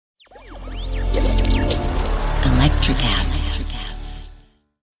Electrocast.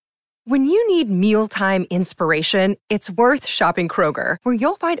 When you need mealtime inspiration, it's worth shopping Kroger, where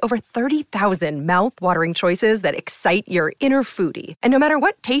you'll find over 30,000 mouth-watering choices that excite your inner foodie. And no matter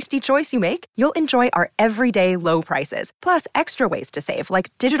what tasty choice you make, you'll enjoy our everyday low prices, plus extra ways to save,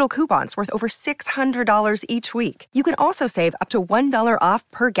 like digital coupons worth over $600 each week. You can also save up to $1 off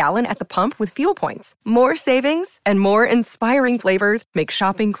per gallon at the pump with fuel points. More savings and more inspiring flavors make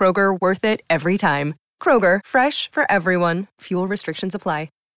shopping Kroger worth it every time. Kroger, fresh for everyone. Fuel restrictions apply.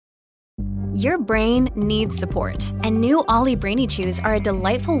 Your brain needs support, and new Ollie Brainy Chews are a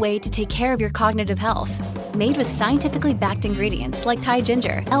delightful way to take care of your cognitive health. Made with scientifically backed ingredients like Thai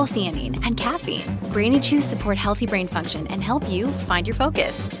ginger, L-theanine, and caffeine, Brainy Chews support healthy brain function and help you find your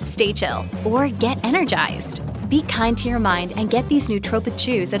focus, stay chill, or get energized. Be kind to your mind and get these nootropic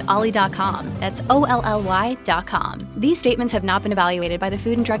chews at ollie.com. That's OLLY.com. These statements have not been evaluated by the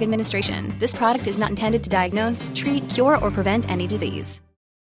Food and Drug Administration. This product is not intended to diagnose, treat, cure, or prevent any disease.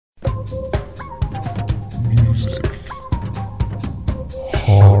 Music,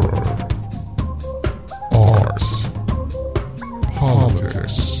 horror, art,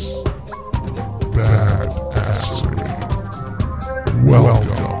 politics, badassery.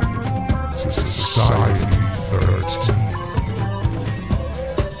 Welcome to Society 13.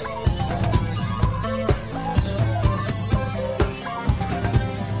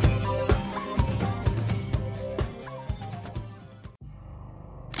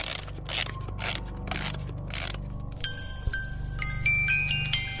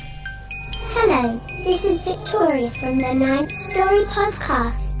 Hello, this is Victoria from the Ninth Story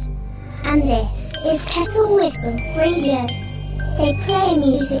Podcast, and this is Kettle Whistle Radio. They play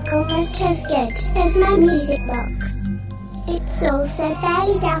music almost as good as my music box. It's also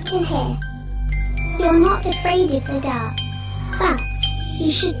fairly dark in here. You're not afraid of the dark, but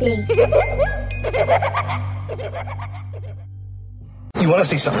you should be. You want to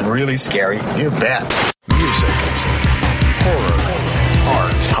see something really scary? You bet. Music, horror,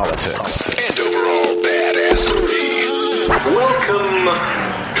 art, politics, and overall badassery. Welcome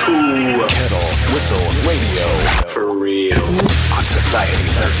to Kettle Whistle Radio. For real. On Society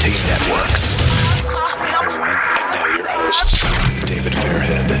 13 Networks. Everyone, and now your hosts, David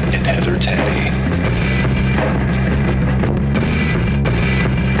Fairhead and Heather Taddy.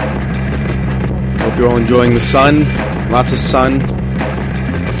 Hope you're all enjoying the sun. Lots of sun.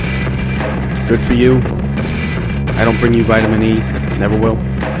 Good for you. I don't bring you vitamin E. Never will.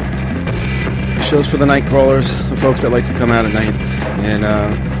 The show's for the night crawlers, the folks that like to come out at night. And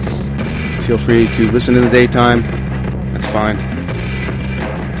feel free to listen in the daytime. That's fine.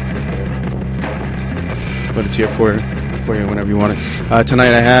 But it's here for you whenever you want it.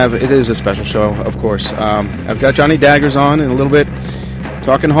 Tonight it is a special show, of course. I've got Johnny Daggers on in a little bit,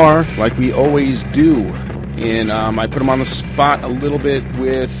 talking horror, like we always do. And I put him on the spot a little bit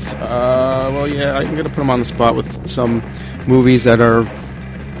with, I'm going to put him on the spot with some movies that are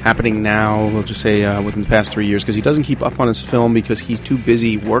happening now, we'll just say within the past 3 years, because he doesn't keep up on his film because he's too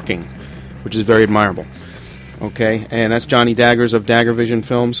busy working, which is very admirable. Okay, and that's Johnny Daggers of Dagger Vision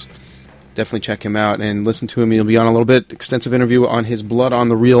Films. Definitely check him out and listen to him. He'll be on a little bit. Extensive interview on his Blood on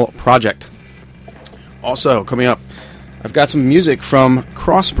the Reel project. Also, coming up, I've got some music from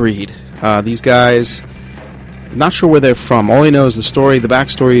Crossbreed. These guys, not sure where they're from. All I know is the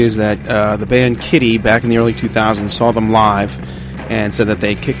backstory is that the band Kitty, back in the early 2000s, saw them live and said that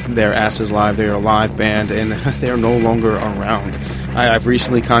they kicked their asses live. They're a live band, and they're no longer around. I've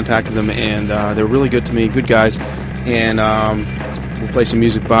recently contacted them, and they're really good to me, good guys, and we'll play some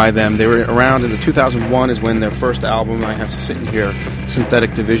music by them. They were around in the 2001 is when their first album, I have sitting here,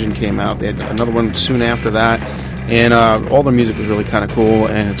 Synthetic Division, came out. They had another one soon after that, and all their music was really kind of cool,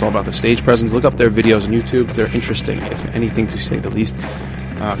 and it's all about the stage presence. Look up their videos on YouTube. They're interesting, if anything to say the least.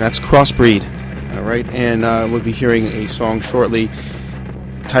 That's Crossbreed. All right, and we'll be hearing a song shortly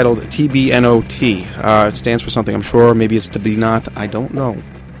titled TBNOT. It stands for something, I'm sure. Maybe it's to be not. I don't know.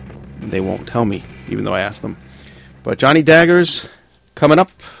 They won't tell me, even though I asked them. But Johnny Daggers coming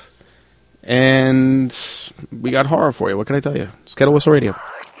up, and we got horror for you. What can I tell you? It's Kettle Whistle Radio.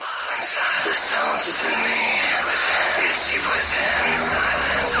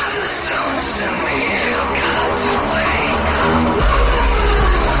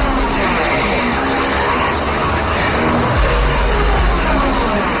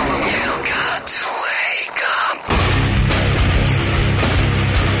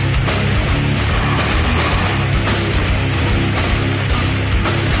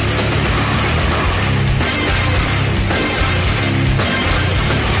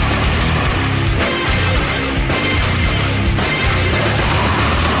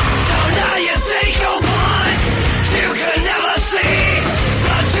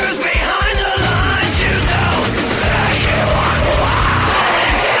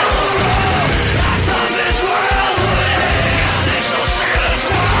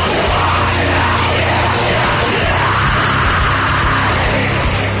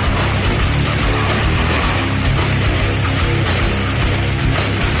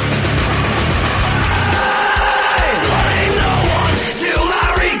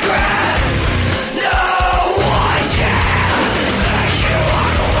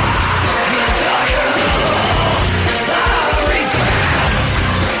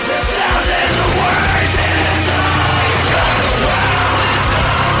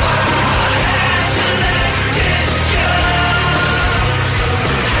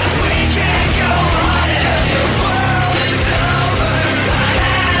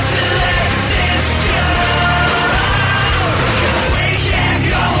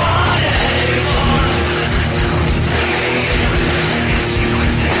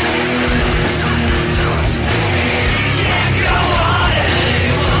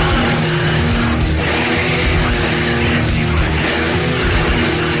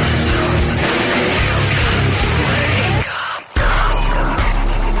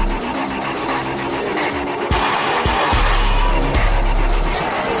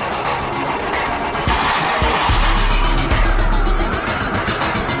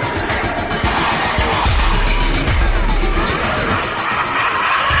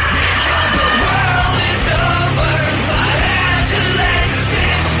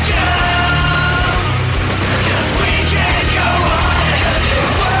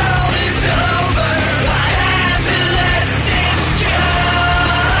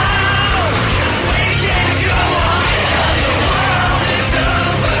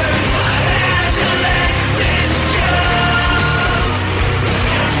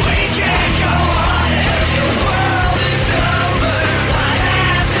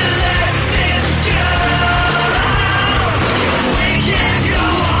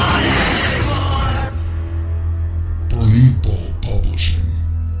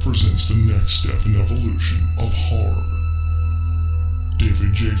 presents the next step in evolution of horror.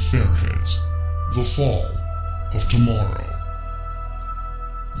 David J. Fairhead's The Fall of Tomorrow.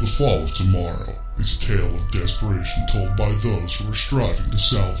 The Fall of Tomorrow is a tale of desperation told by those who are striving to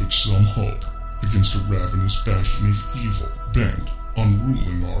salvage some hope against a ravenous bastion of evil bent on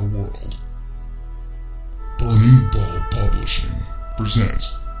ruling our world. Burning Bulb Publishing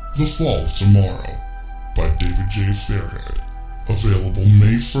presents The Fall of Tomorrow by David J. Fairhead. Available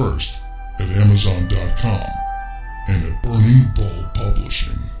May 1st at Amazon.com and at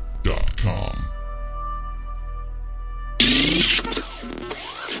burningbulbpublishing.com.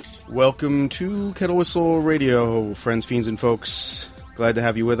 Welcome to Kettle Whistle Radio, friends, fiends, and folks. Glad to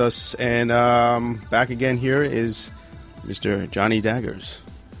have you with us. And back again here is Mr. Johnny Daggers.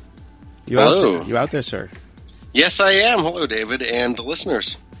 Hello. You out there, sir? Yes, I am. Hello, David, and the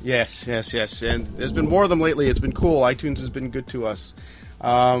listeners. Yes. And there's been more of them lately. It's been cool. iTunes has been good to us.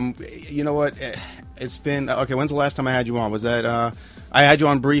 You know what? It's been... Okay, when's the last time I had you on? Was that... I had you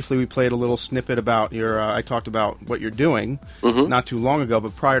on briefly. We played a little snippet about your... I talked about what you're doing not too long ago,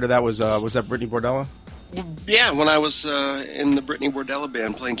 but prior to that was that Brittany Bordella? Yeah, when I was in the Brittany Bordella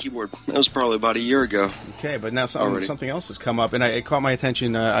band playing keyboard. That was probably about a year ago. Okay, but now something else has come up, and it caught my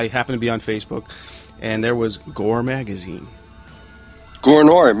attention. I happened to be on Facebook, and there was Gore Magazine. Gore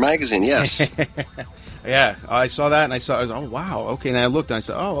Noir Magazine, yes. Yeah, I saw that, and I was, oh, wow, okay, and I looked, and I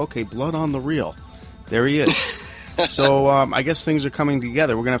said, oh, okay, Blood on the Reel. There he is. So, I guess things are coming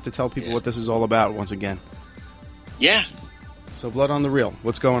together. We're going to have to tell people what this is all about once again. Yeah. So, Blood on the Reel,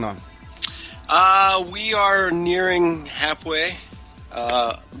 what's going on? We are nearing halfway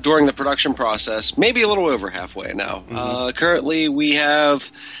during the production process, maybe a little over halfway now. Currently, we have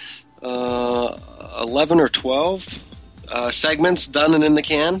 11 or 12 segments done and in the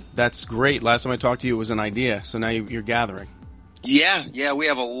can. That's great. Last time I talked to you, it was an idea, so now you're gathering. Yeah, we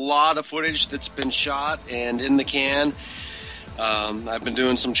have a lot of footage that's been shot and in the can. I've been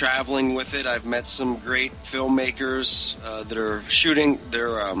doing some traveling with it. I've met some great filmmakers that are shooting.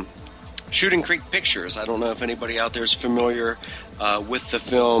 They're Shooting Creek Pictures. I don't know if anybody out there is familiar with the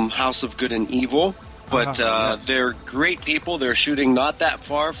film House of Good and Evil, but yes. They're great people. They're shooting not that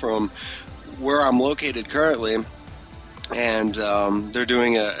far from where I'm located currently, and they're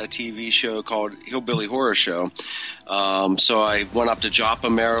doing a TV show called Hillbilly Horror Show. So I went up to Joppa,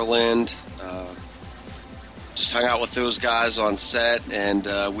 Maryland, just hung out with those guys on set,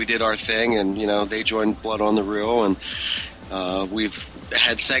 and we did our thing, and they joined Blood on the Reel, and we've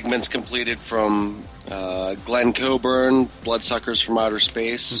had segments completed from Glenn Coburn, Bloodsuckers from Outer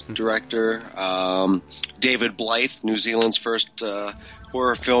Space director, David Blythe, New Zealand's first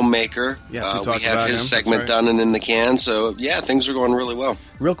horror filmmaker. Yes, we have about his him. segment done and in the can. So yeah, things are going really well.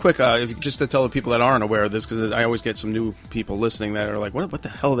 Real quick, just to tell the people that aren't aware of this, because I always get some new people listening that are like, what the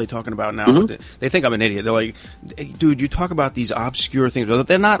hell are they talking about now? They think I'm an idiot. They're like, hey, dude, you talk about these obscure things.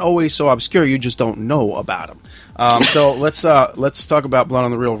 They're not always so obscure. You just don't know about them. So let's talk about Blood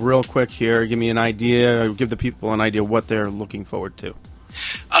on the Reel real quick here. Give me an idea. Give the people an idea what they're looking forward to.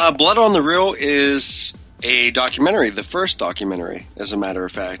 Blood on the Reel is a documentary, the first documentary, as a matter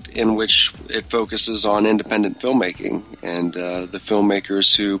of fact, in which it focuses on independent filmmaking and the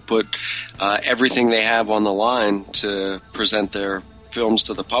filmmakers who put everything they have on the line to present their films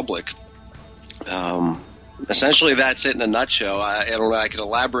to the public. Essentially, that's it in a nutshell. I don't know, I could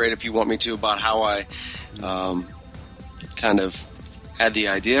elaborate if you want me to about how I kind of had the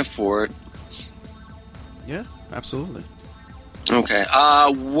idea for it. Yeah, absolutely. Okay.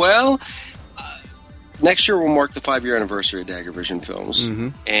 Next year will mark the 5-year anniversary of Dagger Vision Films,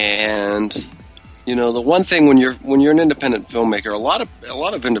 and the one thing when you're an independent filmmaker, a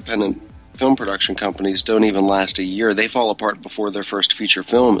lot of independent film production companies don't even last a year. They fall apart before their first feature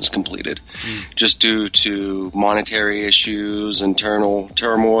film is completed, just due to monetary issues, internal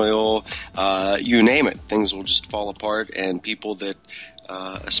turmoil, you name it. Things will just fall apart, and people that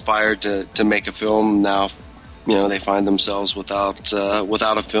aspired to make a film now, they find themselves without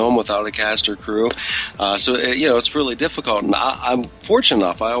a film, without a cast or crew. So it's really difficult. And I'm fortunate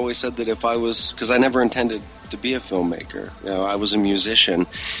enough. I always said that because I never intended to be a filmmaker. I was a musician,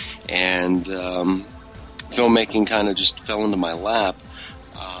 and filmmaking kind of just fell into my lap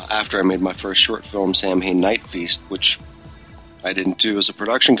after I made my first short film, Samhain Night Feast, which I didn't do as a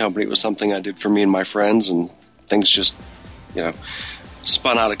production company. It was something I did for me and my friends, and things just,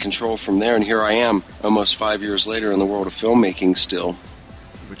 spun out of control from there, and here I am almost 5 years later in the world of filmmaking still.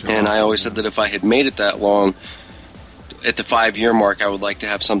 And I always said that if I had made it that long, at the 5-year mark, I would like to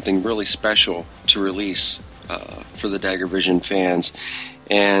have something really special to release for the Dagger Vision fans.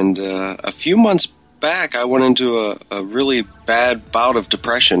 And a few months back, I went into a really bad bout of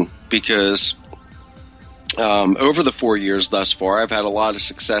depression because over the 4 years thus far, I've had a lot of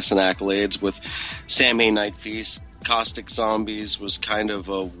success and accolades with Samhain Night Feast. Caustic Zombies was kind of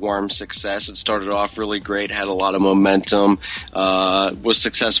a warm success. It started off really great, had a lot of momentum, was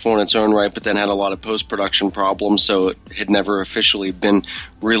successful in its own right, but then had a lot of post-production problems, so it had never officially been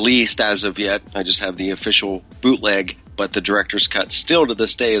released as of yet. I just have the official bootleg, but the director's cut still to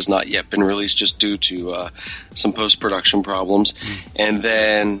this day has not yet been released just due to some post-production problems. And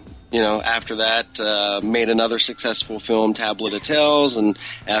then, after that, made another successful film, Tablet of Tales, and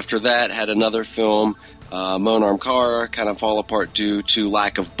after that had another film, Monar Kara, kind of fall apart due to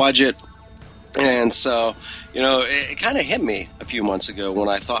lack of budget. And so, it kind of hit me a few months ago when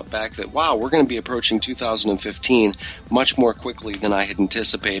I thought back that, wow, we're going to be approaching 2015 much more quickly than I had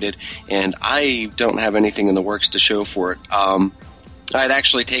anticipated, and I don't have anything in the works to show for it. I had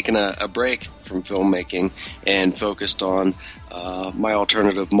actually taken a break from filmmaking and focused on my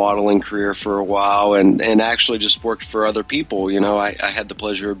alternative modeling career for a while, and actually just worked for other people. I had the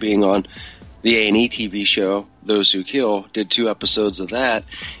pleasure of being on the A&E TV show, Those Who Kill, did 2 episodes of that,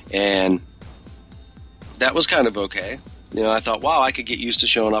 and that was kind of okay. I thought, wow, I could get used to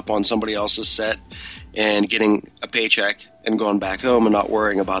showing up on somebody else's set and getting a paycheck and going back home and not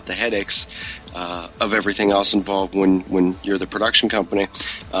worrying about the headaches of everything else involved when you're the production company.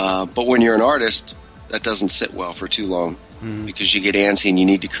 But when you're an artist, that doesn't sit well for too long. Because you get antsy and you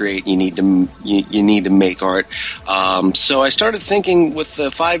need to create, you need to make art. So I started thinking, with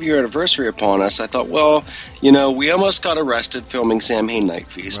the 5-year anniversary upon us, I thought, well, we almost got arrested filming Samhain Night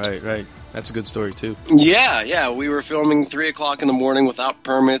Feast. Right. That's a good story too. Yeah. We were filming 3 o'clock in the morning without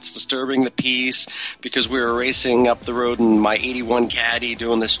permits, disturbing the peace because we were racing up the road in my 81 Caddy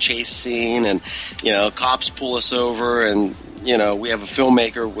doing this chase scene, and cops pull us over, and we have a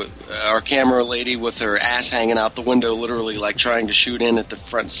filmmaker, our camera lady, with her ass hanging out the window, literally like trying to shoot in at the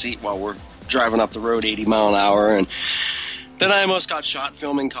front seat while we're driving up the road 80 mile an hour. And then I almost got shot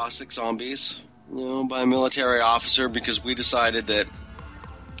filming Caustic Zombies, by a military officer, because we decided that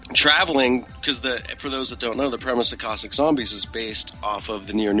traveling, because for those that don't know, the premise of Caustic Zombies is based off of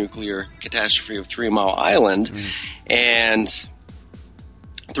the near-nuclear catastrophe of 3 Mile Island, and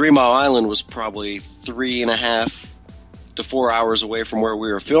 3 Mile Island was probably 3.5 to 4 hours away from where we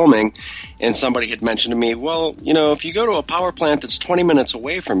were filming, and somebody had mentioned to me, well, if you go to a power plant that's 20 minutes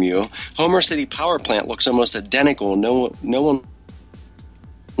away from you, Homer City Power Plant looks almost identical. No one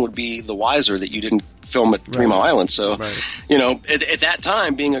would be the wiser that you didn't film at 3 Mile Island. So, at that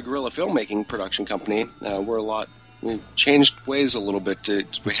time, being a guerrilla filmmaking production company, we changed ways a little bit.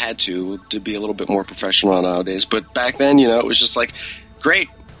 We had to be a little bit more professional nowadays. But back then, it was just like, great,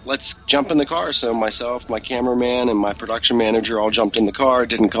 let's jump in the car. So myself, my cameraman, and my production manager all jumped in the car,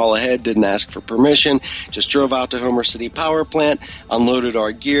 didn't call ahead, didn't ask for permission, just drove out to Homer City Power Plant, unloaded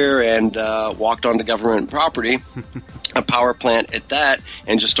our gear, and walked onto government property, a power plant at that,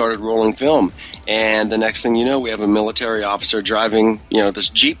 and just started rolling film. And the next thing you know, we have a military officer driving, this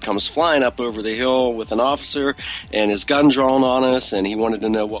Jeep comes flying up over the hill with an officer and his gun drawn on us, and he wanted to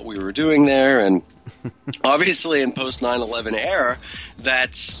know what we were doing there. And obviously in post 9/11 era,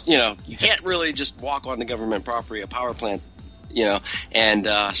 that's, you can't really just walk onto government property, a power plant,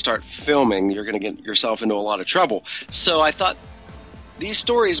 and start filming. You're going to get yourself into a lot of trouble. So I thought these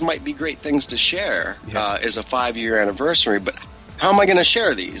stories might be great things to share as a 5-year anniversary, but how am I going to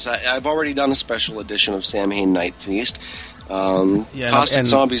share these? I've already done a special edition of Samhain Night Feast. Caustic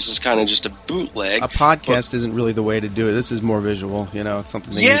Zombies is kind of just a bootleg. A podcast isn't really the way to do it. This is more visual, it's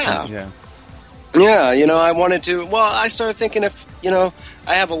something that you can, I wanted to, I started thinking if,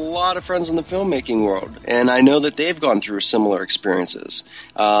 I have a lot of friends in the filmmaking world, and I know that they've gone through similar experiences.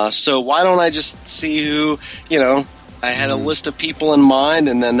 So why don't I just see who, I had a list of people in mind,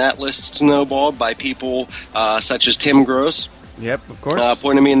 and then that list snowballed by people such as Tim Gross. Yep, of course.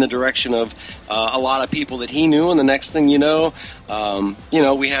 Pointed me in the direction of a lot of people that he knew, and the next thing we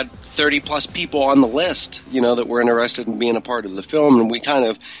had 30-plus people on the list, that were interested in being a part of the film, and we kind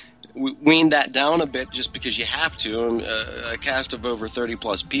of weaned that down a bit just because you have to. And a cast of over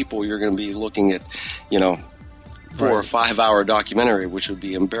 30-plus people, you're going to be looking at, 4 or 5 hour documentary, which would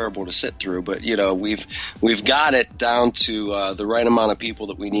be unbearable to sit through. But we've got it down to the right amount of people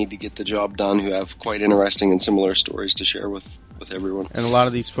that we need to get the job done, who have quite interesting and similar stories to share with everyone. And a lot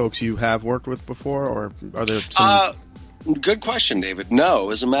of these folks you have worked with before, or are there some? Good question, David.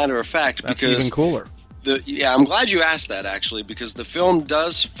 No, as a matter of fact, that's because even cooler. I'm glad you asked that, actually, because the film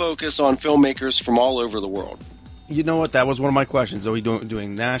does focus on filmmakers from all over the world. You know what? That was one of my questions. Are we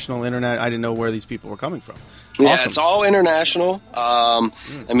doing national, internet? I didn't know where these people were coming from. Yeah, Awesome. it's all international. I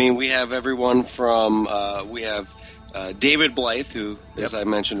mean, we have everyone from David Blythe, who, as I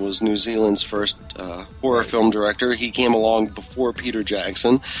mentioned, was New Zealand's first horror film director. He came along before Peter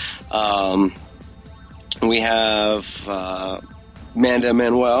Jackson. We have Manda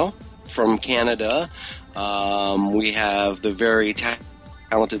Manuel from Canada. We have the very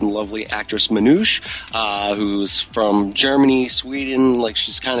talented and lovely actress Manouche, who's from Germany, Sweden. Like,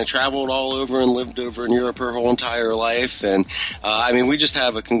 she's kind of traveled all over and lived over in Europe her whole entire life. And I mean, we just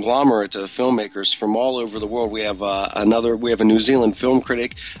have a conglomerate of filmmakers from all over the world. We have we have a New Zealand film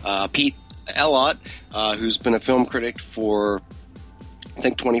critic, Pete Ellott, who's been a film critic for, I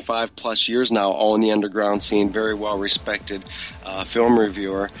think, 25 plus years now, all in the underground scene, very well respected film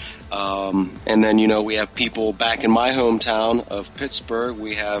reviewer. And then, we have people back in my hometown of Pittsburgh.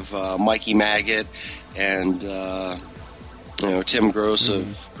 We have Mikey Maggot and, Tim Gross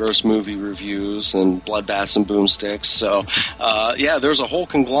of Gross Movie Reviews and Bloodbaths and Boomsticks. So, there's a whole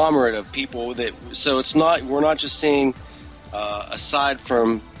conglomerate of people so we're not just seeing, aside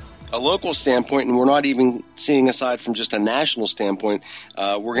from a local standpoint, and we're not even seeing aside from just a national standpoint,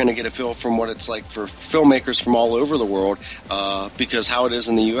 we're going to get a feel from what it's like for filmmakers from all over the world, because how it is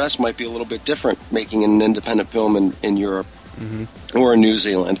in the U.S. might be a little bit different making an independent film in Europe or in New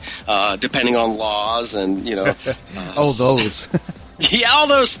Zealand, depending on laws and, those. Yeah, all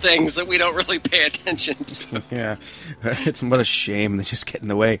those things that we don't really pay attention to. Yeah, it's what a shame. They just get in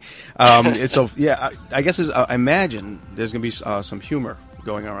the way. I guess I imagine there's going to be some humor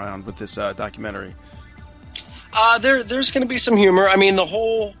going around with this documentary. There's going to be some humor. I mean, the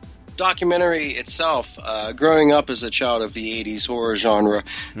whole documentary itself, growing up as a child of the 80s horror genre,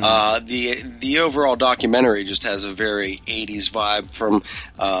 the overall documentary just has a very 80s vibe from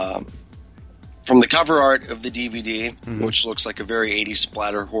the cover art of the DVD, which looks like a very 80s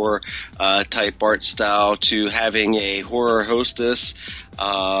splatter horror type art style, to having a horror hostess.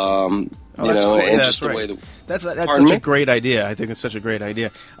 That's cool. And yeah, just the right. way that. That's such a great idea. I think it's such a great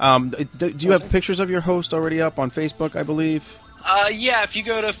idea. Do you have pictures of your host already up on Facebook, I believe? If you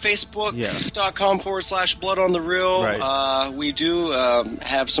go to facebook.com/Blood on the Reel, we do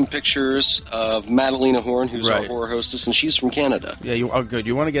have some pictures of Madalena Horn, who's our horror hostess, and she's from Canada. Yeah, good.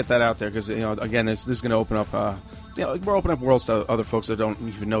 You want to get that out there because, again, this is going to open up, we're opening up worlds to other folks that don't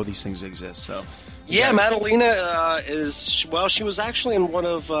even know these things exist. So. Yeah, Madalena she was actually in one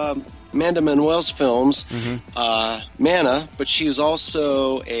of Manda Manuel's films, Mana, but she's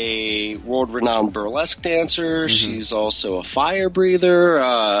also a world-renowned burlesque dancer. She's also a fire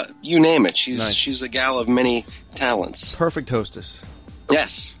breather. You name it. She's a gal of many talents. Perfect hostess.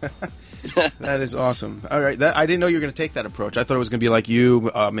 Yes. That is awesome. All right, I didn't know you were going to take that approach. I thought it was going to be like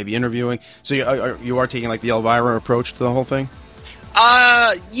you, maybe interviewing. So you are taking like the Elvira approach to the whole thing?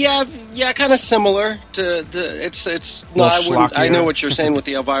 Kind of similar to the. It's no, I know what you're saying with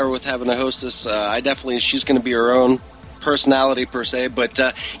the Elvira with having a hostess. She's going to be her own personality per se, but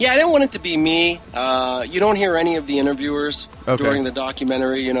I didn't want it to be me. You don't hear any of the interviewers during the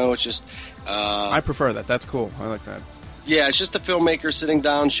documentary. It's just. I prefer that. That's cool. I like that. Yeah, it's just the filmmaker sitting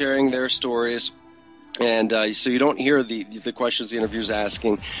down, sharing their stories. And so you don't hear the questions the interviewer's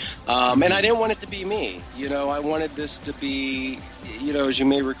asking. And I didn't want it to be me. I wanted this to be, as you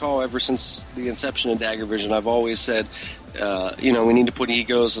may recall, ever since the inception of Dagger Vision, I've always said, we need to put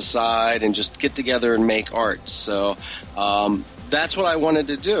egos aside and just get together and make art. So that's what I wanted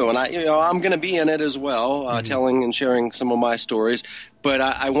to do. And I'm going to be in it as well, telling and sharing some of my stories. But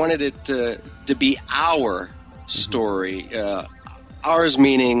I wanted it to be our story. Ours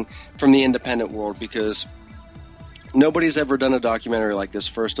meaning from the independent world, because nobody's ever done a documentary like this,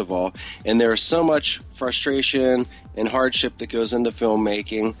 first of all, and there's so much frustration and hardship that goes into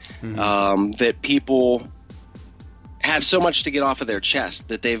filmmaking, that people have so much to get off of their chest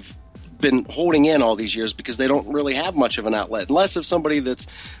that they've been holding in all these years because they don't really have much of an outlet, unless if somebody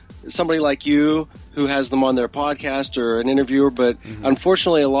like you who has them on their podcast or an interviewer. But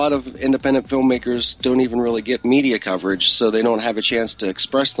unfortunately, a lot of independent filmmakers don't even really get media coverage, so they don't have a chance to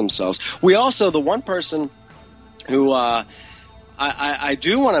express themselves. We also, the one person who I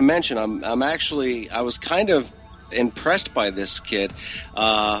do want to mention, I was kind of impressed by this kid.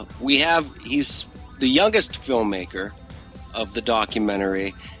 He's the youngest filmmaker of the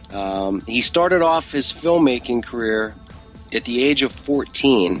documentary. He started off his filmmaking career at the age of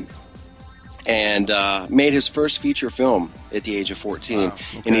 14 and made his first feature film at the age of 14. Wow,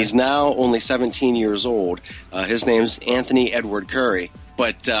 okay. And he's now only 17 years old. His name's Anthony Edward Curry.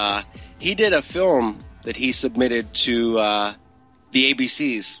 But he did a film that he submitted to the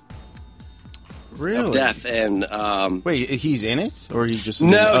ABCs Really? Death. And wait, he's in it, or he just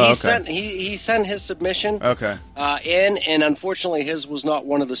he sent his submission in, and unfortunately his was not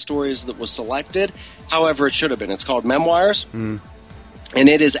one of the stories that was selected. However, it should have been. It's called Memoirs, and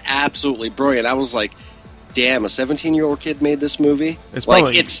it is absolutely brilliant. I was like, damn, a 17-year-old kid made this movie. It's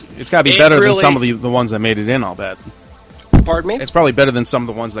probably it's got to be better than some of the ones that made it in. I'll bet. Pardon me? It's probably better than some of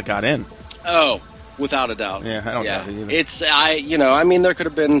the ones that got in. Oh, without a doubt. Yeah, I don't doubt it either. It's there could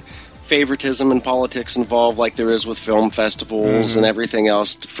have been favoritism and politics involved, like there is with film festivals and everything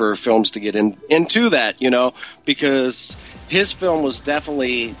else, for films to get into that, because his film was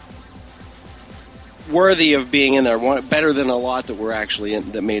definitely worthy of being in there, better than a lot that were actually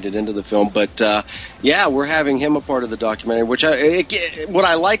that made it into the film. But we're having him a part of the documentary, which what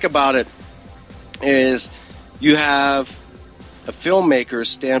I like about it is you have a filmmaker's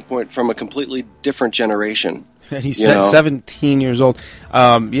standpoint from a completely different generation. He's 17 years old.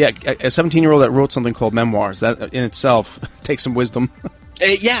 A 17-year-old that wrote something called Memoirs. That in itself takes some wisdom.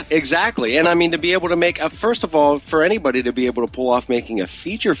 Yeah, exactly. And I mean, to be able to make, first of all, for anybody to be able to pull off making a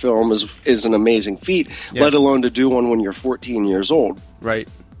feature film is an amazing feat, let alone to do one when you're 14 years old. Right.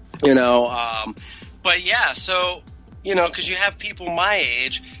 But yeah, so, because you have people my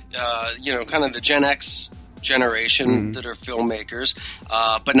age, kind of the Gen X generation that are filmmakers,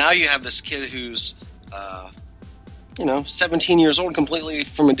 but now you have this kid who's 17 years old, completely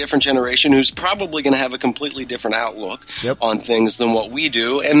from a different generation, who's probably going to have a completely different outlook on things than what we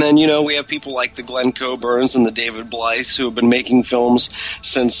do. And then, we have people like the Glenn Coburns and the David Blythes who have been making films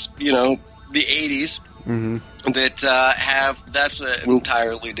since, the 80s. That's an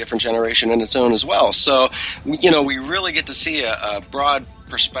entirely different generation in its own as well. So, we really get to see a broad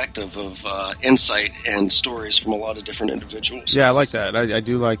perspective of insight and stories from a lot of different individuals. Yeah, I like that. I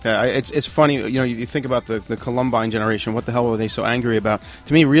do like that. It's funny, you think about the Columbine generation. What the hell were they so angry about?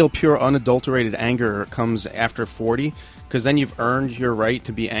 To me, real, pure, unadulterated anger comes after 40, because then you've earned your right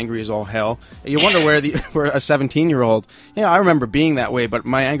to be angry as all hell. You wonder where a 17-year-old... I remember being that way, but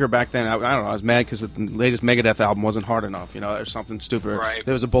my anger back then, I don't know, I was mad because the latest Megadeth album wasn't hard enough, or something stupid. Right.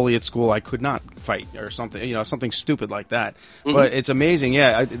 There was a bully at school I could not fight, or something, something stupid like that. But it's amazing,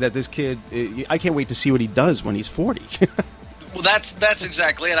 that this kid... I can't wait to see what he does when he's 40. Well, that's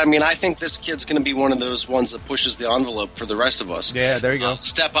exactly it. I mean, I think this kid's going to be one of those ones that pushes the envelope for the rest of us. Yeah, there you go.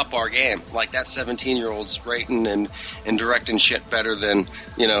 Step up our game. Like, that 17-year-old's writing and directing shit better than,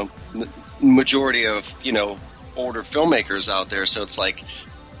 majority of, older filmmakers out there. So it's like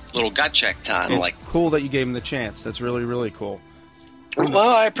little gut check time. It's cool that you gave him the chance. That's really, really cool. Well,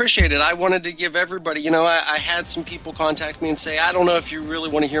 I appreciate it. I wanted to give everybody, I had some people contact me and say, I don't know if you really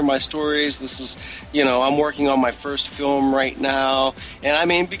want to hear my stories. This is, I'm working on my first film right now. And I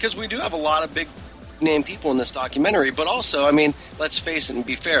mean, because we do have a lot of big name people in this documentary, but also, I mean, let's face it and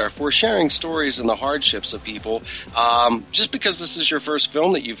be fair. If we're sharing stories and the hardships of people, just because this is your first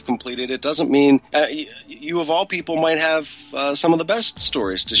film that you've completed, it doesn't mean you of all people might have some of the best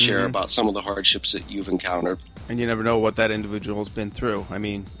stories to share about some of the hardships that you've encountered. And you never know what that individual's been through. I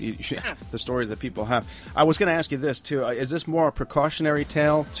mean, the stories that people have. I was going to ask you this, too. Is this more a precautionary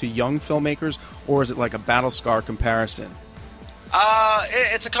tale to young filmmakers, or is it like a battle scar comparison?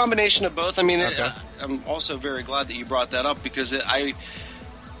 It's a combination of both. I mean, okay. I'm also very glad that you brought that up, because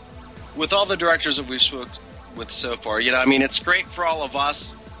with all the directors that we've spoken with so far, it's great for all of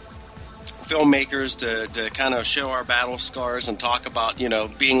us filmmakers to kind of show our battle scars and talk about,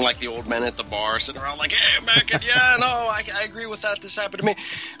 being like the old men at the bar, sitting around like, hey, American, I agree with that. This happened to me.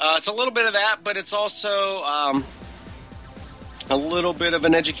 It's a little bit of that, but it's also a little bit of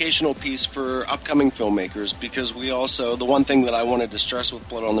an educational piece for upcoming filmmakers, because we also, the one thing that I wanted to stress with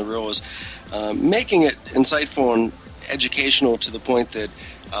Blood on the Reel is making it insightful and educational to the point that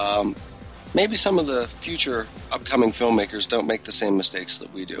maybe some of the future upcoming filmmakers don't make the same mistakes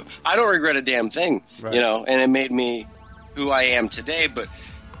that we do. I don't regret a damn thing, right. And it made me who I am today. But,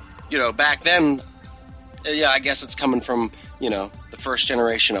 back then, I guess it's coming from, the first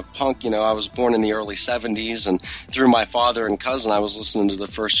generation of punk. I was born in the early 70s, and through my father and cousin, I was listening to the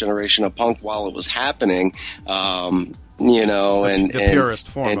first generation of punk while it was happening, The purest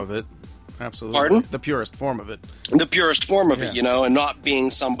form of it. Absolutely. Pardon? The purest form of it. The purest form of it, and not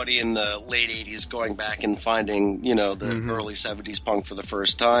being somebody in the late 80s going back and finding, the early 70s punk for the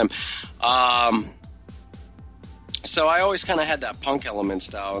first time. So I always kind of had that punk element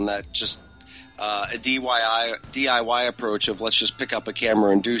style, and that just, a DIY approach of let's just pick up a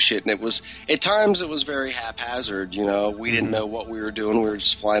camera and do shit. And at times it was very haphazard. We didn't know what we were doing. We were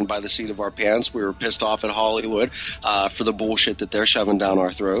just flying by the seat of our pants. We were pissed off at Hollywood for the bullshit that they're shoving down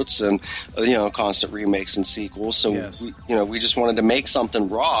our throats, and constant remakes and sequels. So yes. we just wanted to make something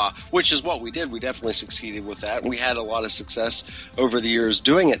raw, which is what we did. We definitely succeeded with that, and we had a lot of success over the years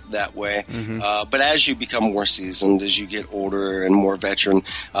doing it that way. But as you become more seasoned, as you get older and more veteran,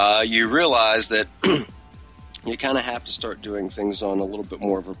 you realize that you kind of have to start doing things on a little bit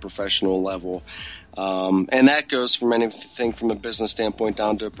more of a professional level. And that goes from anything from a business standpoint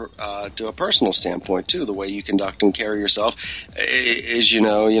down to a personal standpoint, too. The way you conduct and carry yourself is,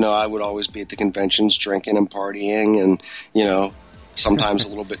 I would always be at the conventions drinking and partying and, sometimes a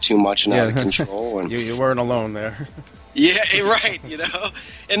little bit too much and out of control. And you weren't alone there. Yeah, right,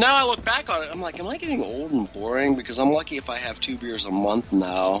 And now I look back on it, I'm like, am I getting old and boring? Because I'm lucky if I have 2 beers a month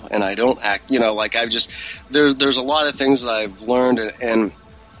now, and I don't act, there's a lot of things that I've learned, and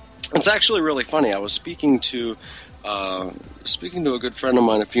it's actually really funny. I was speaking to a good friend of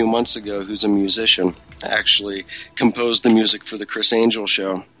mine a few months ago who's a musician, actually composed the music for the Chris Angel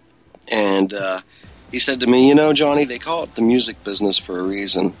show, and he said to me, Johnny, they call it the music business for a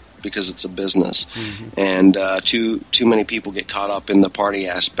reason, because it's a business. And too many people get caught up in the party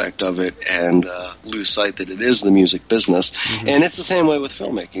aspect of it and lose sight that it is the music business. And it's the same way with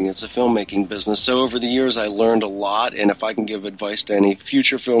filmmaking. It's a filmmaking business. So over the years I learned a lot, and if I can give advice to any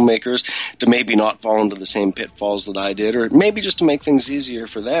future filmmakers to maybe not fall into the same pitfalls that I did, or maybe just to make things easier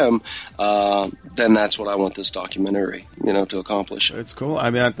for them, then that's what I want this documentary, to accomplish. It's cool. I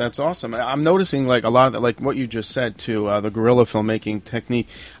mean, that's awesome. I'm noticing a lot of like what you just said too, the guerrilla filmmaking technique.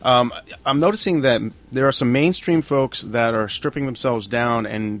 I'm noticing that there are some mainstream folks that are stripping themselves down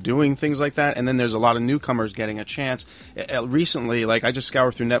and doing things like that, and then there's a lot of newcomers getting a chance. Recently, I just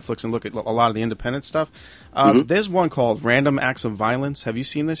scour through Netflix and look at a lot of the independent stuff. There's one called Random Acts of Violence. Have you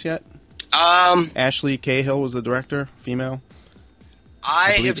seen this yet? Ashley Cahill was the director, female.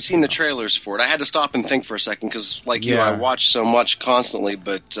 I have seen the trailers for it. I had to stop and think for a second because, I watch so much constantly.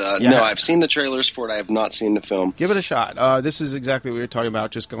 But no, I've seen the trailers for it. I have not seen the film. Give it a shot. This is exactly what we were talking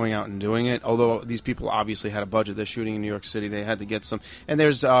about, just going out and doing it. Although these people obviously had a budget. They're shooting in New York City. They had to get some. And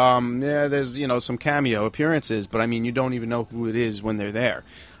there's some cameo appearances, but I mean, you don't even know who it is when they're there.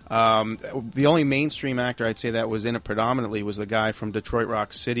 The only mainstream actor I'd say that was in it predominantly was the guy from Detroit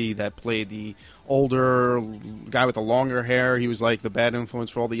Rock City that played the older guy with the longer hair. He was like the bad influence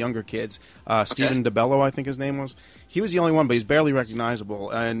for all the younger kids. Stephen DeBello, I think his name was. He was the only one, but he's barely recognizable.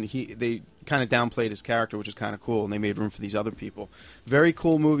 And they kind of downplayed his character, which is kind of cool, and they made room for these other people. Very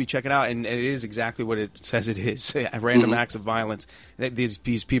cool movie. Check it out, and it is exactly what it says it is. Random acts of violence.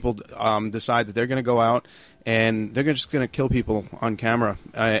 These people decide that they're going to go out and they're just going to kill people on camera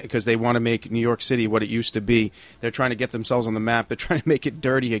because they want to make New York City what it used to be. They're trying to get themselves on the map. They're trying to make it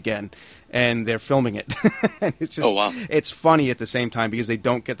dirty again, and they're filming it. And it's just, it's funny at the same time because they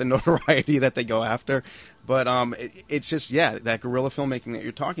don't get the notoriety that they go after. But it's just, that guerrilla filmmaking that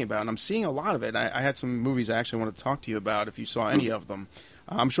you're talking about, and I'm seeing a lot of it. I had some movies I actually wanted to talk to you about if you saw any of them.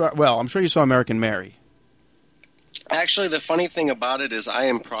 I'm sure you saw American Mary. Actually, the funny thing about it is I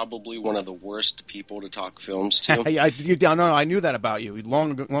am probably one of the worst people to talk films to. I knew that about you.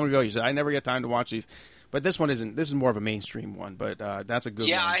 Long ago, you said, I never get time to watch these. But this one isn't. This is more of a mainstream one, but that's a good one.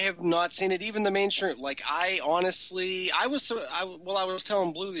 Yeah, I have not seen it. Even the mainstream, I was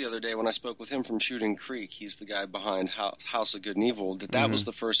telling Blue the other day when I spoke with him from Shooting Creek. He's the guy behind House of Good and Evil. That was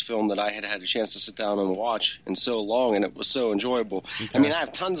the first film that I had a chance to sit down and watch in so long, and it was so enjoyable. Okay. I mean, I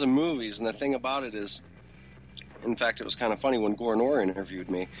have tons of movies, and the thing about it is, in fact, it was kind of funny when Gore Nor interviewed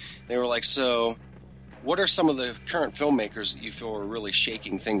me. They were like, so what are some of the current filmmakers that you feel are really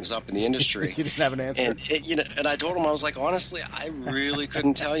shaking things up in the industry? You didn't have an answer. And I told him, I was like, honestly, I really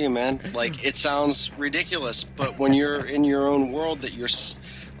couldn't tell you, man. It sounds ridiculous, but when you're in your own world that you're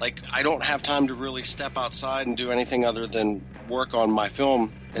I don't have time to really step outside and do anything other than work on my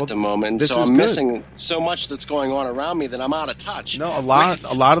film at the moment. So I'm missing so much that's going on around me that I'm out of touch. No, a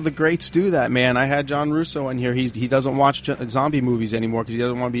lot of the greats do that, man. I had John Russo in here. He doesn't watch zombie movies anymore because he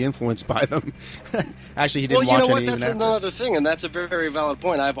doesn't want to be influenced by them. Actually, he didn't watch any. That's another thing, and that's a very, very valid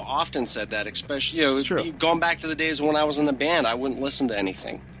point. I've often said that, especially, it's true. Going back to the days when I was in the band, I wouldn't listen to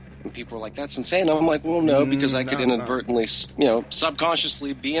anything. And people were like, that's insane. I'm like, well, no, because I could inadvertently,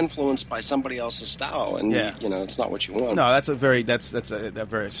 subconsciously be influenced by somebody else's style, and it's not what you want. No, that's a very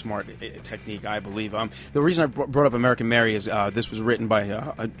smart technique, I believe. The reason I brought up American Mary is this was written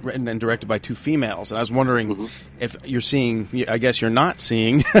and directed by 2 females, and I was wondering if you're seeing. I guess you're not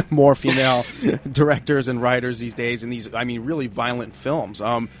seeing more female directors and writers these days in these, really violent films.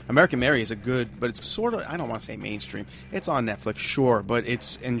 American Mary is a good, but it's sort of, I don't want to say mainstream. It's on Netflix, sure, but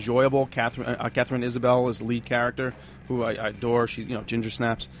it's enjoyable. Catherine Isabel is the lead character, who I adore. She's Ginger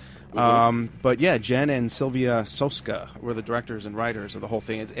Snaps. But yeah, Jen and Sylvia Soska were the directors and writers of the whole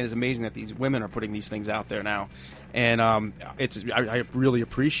thing. It's amazing that these women are putting these things out there now, and I really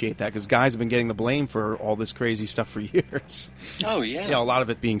appreciate that, because guys have been getting the blame for all this crazy stuff for years. Oh yeah, a lot of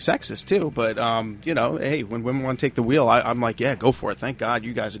it being sexist too. But hey, when women want to take the wheel, I'm like, yeah, go for it. Thank God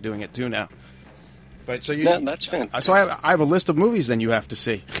you guys are doing it too now. But so that's fantastic. So I have a list of movies then you have to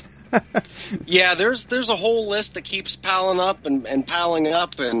see. Yeah, there's a whole list that keeps piling up and piling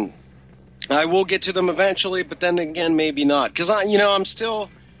up, and I will get to them eventually, but then again, maybe not, because I'm still,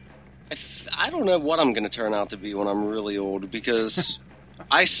 I don't know what I'm going to turn out to be when I'm really old, because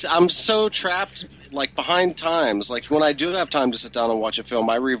I'm so trapped, like, behind times. Like, when I do have time to sit down and watch a film,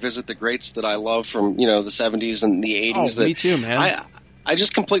 I revisit the greats that I love from the 70s and the 80s. Me too, man. I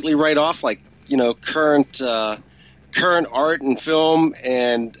just completely write off, like, current art and film,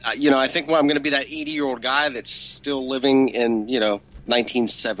 and I think I'm going to be that 80-year-old guy that's still living in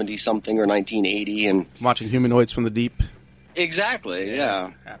 1970 something or 1980 and watching Humanoids from the Deep. Exactly,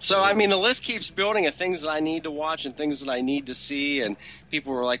 yeah. So the list keeps building of things that I need to watch and things that I need to see, and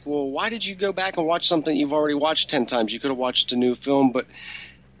people were like, well, why did you go back and watch something you've already watched 10 times? You could have watched a new film. But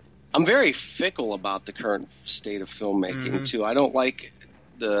I'm very fickle about the current state of filmmaking too. I don't like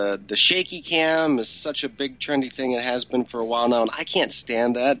the shaky cam is such a big trendy thing. It has been for a while now, and I can't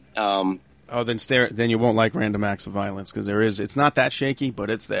stand that. Then you won't like Random Acts of Violence, because it's not that shaky, but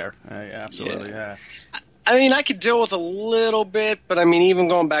it's there. Absolutely, yeah. I could deal with a little bit, but even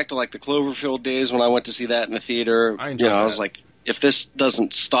going back to like the Cloverfield days when I went to see that in the theater, I was like, if this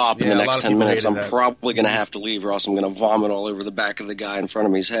doesn't stop in the next 10 minutes, I'm probably going to have to leave, or else I'm going to vomit all over the back of the guy in front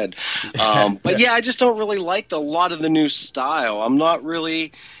of me's head. But yeah, I just don't really like a lot of the new style. I'm not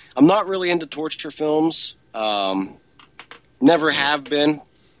really into torture films. Never have been.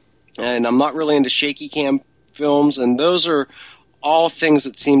 And I'm not really into shaky cam films, and those are all things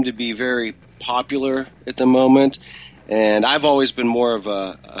that seem to be very popular at the moment. And I've always been more of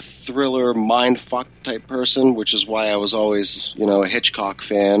a thriller, mindfuck type person, which is why I was always, a Hitchcock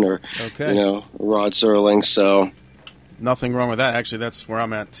fan, or Rod Serling. So nothing wrong with that. Actually, that's where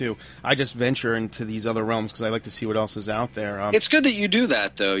I'm at too. I just venture into these other realms because I like to see what else is out there. It's good that you do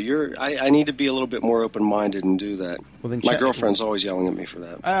that, though. I need to be a little bit more open-minded and do that. Well, then my girlfriend's always yelling at me for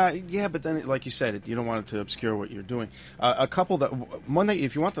that. Yeah, but then, like you said, you don't want it to obscure what you're doing. One thing,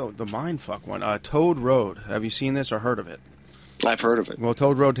 if you want the mindfuck one, Toad Road. Have you seen this or heard of it? I've heard of it. Well,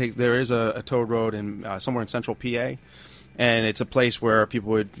 Toad Road there is a Toad Road in somewhere in central PA. And it's a place where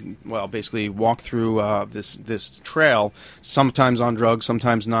people would, basically walk through this trail, sometimes on drugs,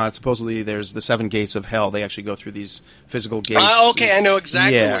 sometimes not. Supposedly there's the 7 gates of hell. They actually go through these physical gates. Okay, I know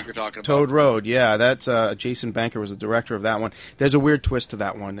exactly what you're talking about. Toad Road, yeah. That's Jason Banker was the director of that one. There's a weird twist to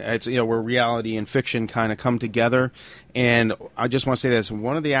that one. It's where reality and fiction kind of come together. And I just want to say this.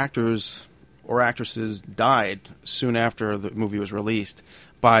 One of the actors or actresses died soon after the movie was released,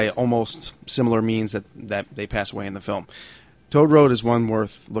 by almost similar means that they pass away in the film. Toad Road is one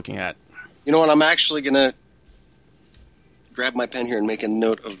worth looking at. You know what? I'm actually going to grab my pen here and make a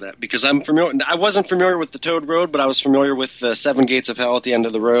note of that, because I'm familiar. I wasn't familiar with the Toad Road, but I was familiar with the 7 gates of hell at the end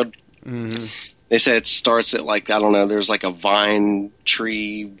of the road. Mm-hmm. They say it starts at there's like a vine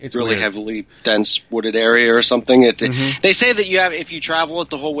tree, it's really weird. Heavily dense wooded area or something. They say that if you travel it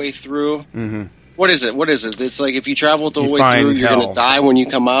the whole way through. Mm-hmm. What is it? It's like if you travel the whole way through, you're going to die when you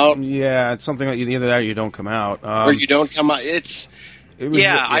come out? Yeah, it's something like either that or you don't come out. Or you don't come out.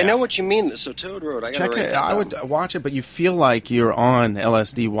 I know what you mean. So Toad Road, I got to write that down. I would watch it, but you feel like you're on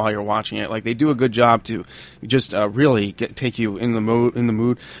LSD while you're watching it. Like, they do a good job to just really take you in the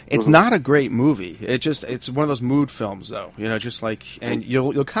mood. It's not a great movie. It's one of those mood films, though. And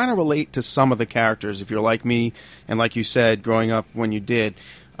you'll kind of relate to some of the characters if you're like me, and like you said, growing up when you did.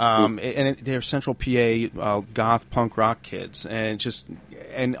 They're Central PA goth punk rock kids, and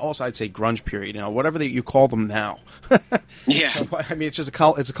and also I'd say grunge period, whatever that you call them now. Yeah. I mean, it's just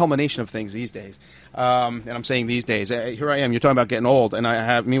it's a culmination of things these days. And I'm saying these days. Here I am. You're talking about getting old,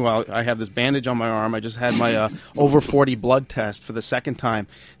 and meanwhile, I have this bandage on my arm. I just had my over 40 blood test for the second time.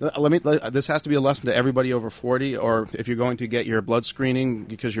 This has to be a lesson to everybody over 40, or if you're going to get your blood screening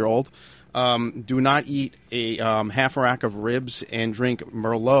because you're old. Do not eat a half a rack of ribs and drink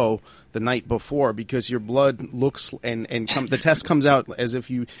Merlot the night before, because your blood looks the test comes out as if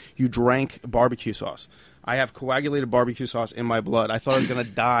you drank barbecue sauce. I have coagulated barbecue sauce in my blood. I thought I was going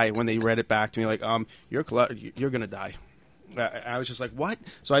to die when they read it back to me, like, you're going to die. I was just like, what?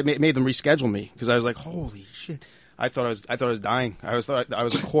 So I made them reschedule me, because I was like, holy shit. I thought I was dying. I was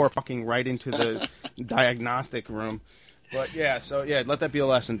a core fucking right into the diagnostic room. But let that be a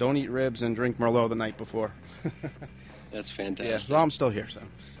lesson. Don't eat ribs and drink Merlot the night before. That's fantastic. Yeah, well, I'm still here. So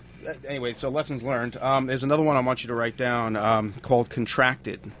anyway, so lessons learned. There's another one I want you to write down called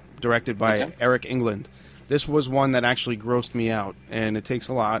Contracted, directed by Eric England. This was one that actually grossed me out, and it takes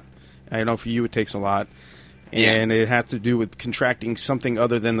a lot. I know for you it takes a lot. And it has to do with contracting something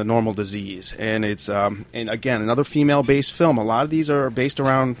other than the normal disease. And it's, and again, another female-based film. A lot of these are based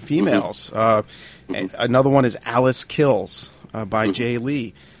around females. Another one is Alice Kills by Jay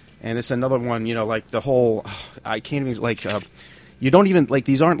Lee. And it's another one, like the whole, I can't even, like, you don't even, like,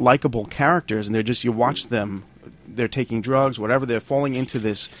 these aren't likable characters, and they're just, you watch them, they're taking drugs, whatever, they're falling into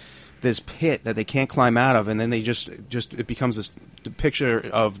this pit that they can't climb out of, and then they it becomes this picture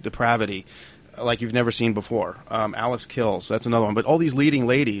of depravity like you've never seen before. Alice Kills, that's another one. But all these leading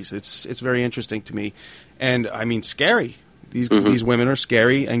ladies, it's very interesting to me. And, I mean, scary. These women are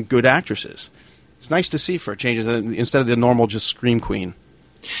scary and good actresses. It's nice to see for changes instead of the normal just scream queen.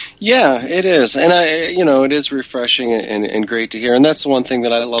 Yeah, it is. And, it is refreshing and great to hear. And that's the one thing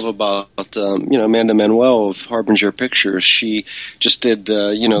that I love about, Amanda Manuel of Harbinger Pictures. She just did,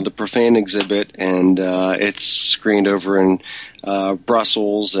 the Profane exhibit, and it's screened over in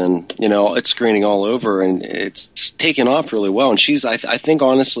Brussels, and, it's screening all over, and it's taken off really well. And she's, I think,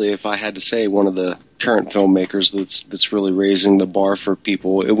 honestly, if I had to say one of the current filmmakers that's really raising the bar for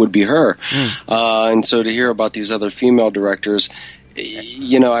people, it would be her. And so to hear about these other female directors,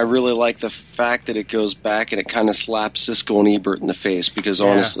 I really like the fact that it goes back and it kind of slaps Siskel and Ebert in the face, because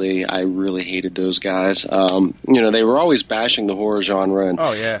honestly, I really hated those guys. They were always bashing the horror genre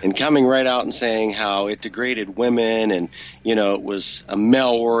and coming right out and saying how it degraded women, and, it was a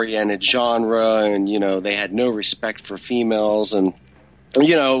male-oriented genre, and, they had no respect for females, and,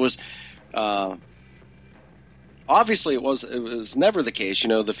 it was... Obviously, it was never the case.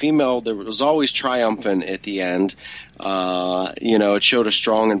 The female, there was always triumphant at the end. It showed a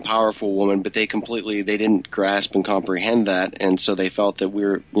strong and powerful woman, but they didn't grasp and comprehend that, and so they felt that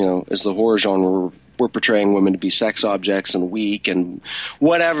we're, as the horror genre, we're portraying women to be sex objects and weak and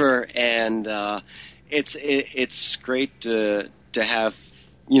whatever. And it's great to have,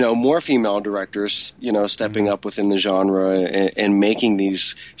 more female directors, stepping up within the genre and making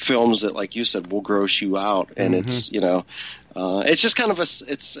these films that, like you said, will gross you out. And it's, it's just kind of it's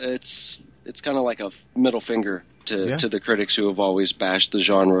kind of like a middle finger to the critics who have always bashed the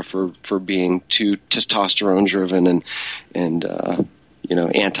genre for being too testosterone driven and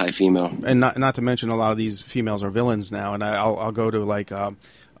anti-female. And not to mention, a lot of these females are villains now. And I'll go to like,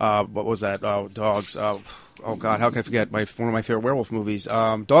 what was that? Dogs. Oh God, how can I forget one of my favorite werewolf movies,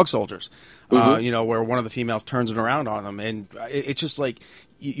 Dog Soldiers, where one of the females turns it around on them. And it's just like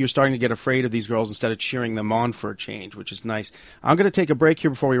you're starting to get afraid of these girls instead of cheering them on for a change, which is nice. I'm going to take a break here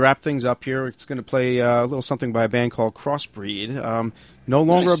before we wrap things up here. It's going to play a little something by a band called Crossbreed. No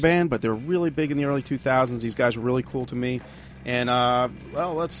longer a band, but they're really big in the early 2000s. These guys were really cool to me. And,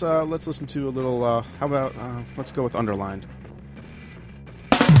 let's listen to a little, how about, let's go with Underlined.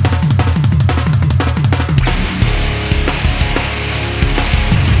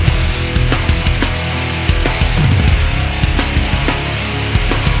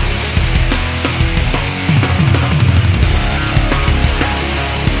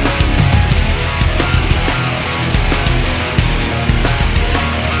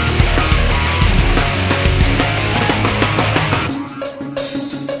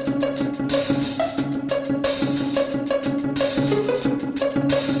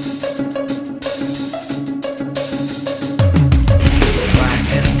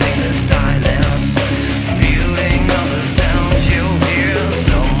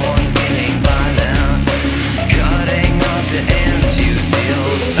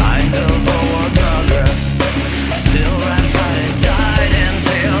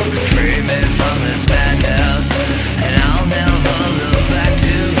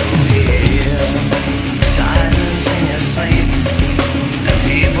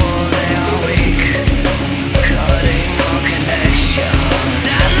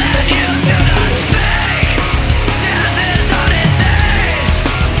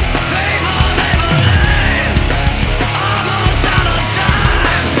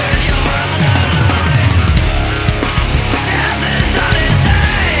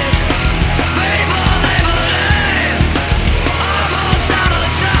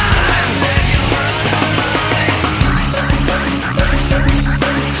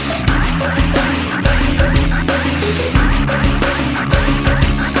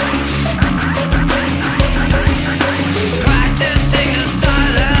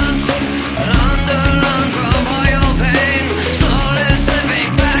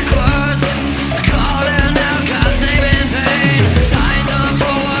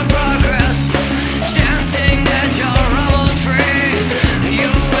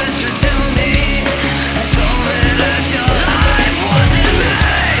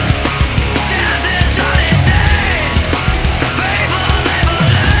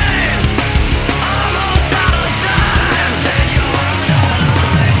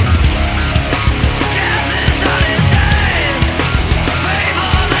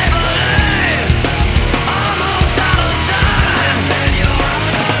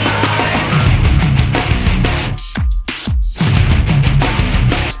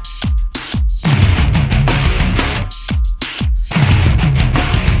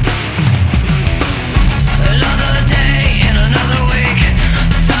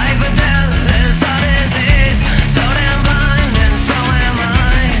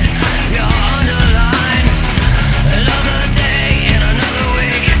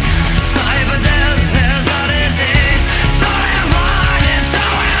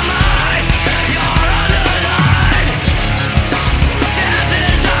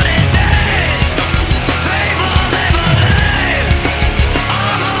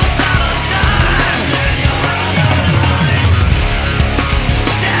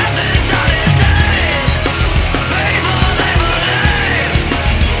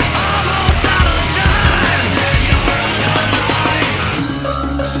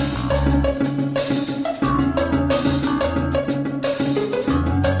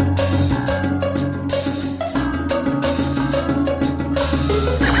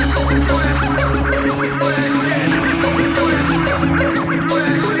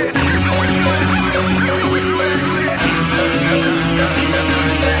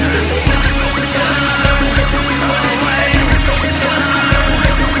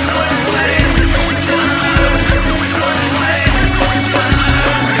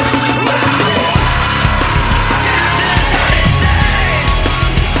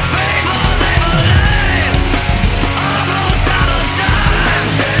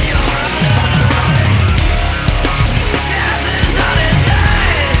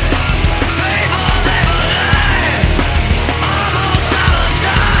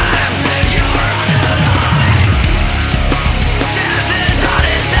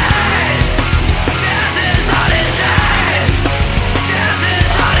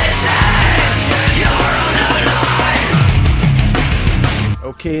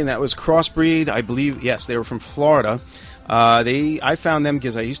 Okay, and that was Crossbreed. I believe, yes, they were from Florida. I found them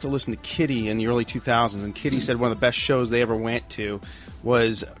because I used to listen to Kitty in the early 2000s, and Kitty said one of the best shows they ever went to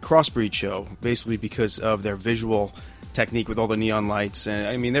was Crossbreed show, basically because of their visual technique with all the neon lights. And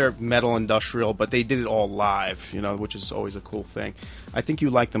I mean, they're metal industrial, but they did it all live, you know, which is always a cool thing. I think you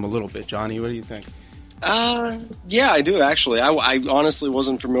like them a little bit, Johnny. What do you think? Yeah, I do actually. I honestly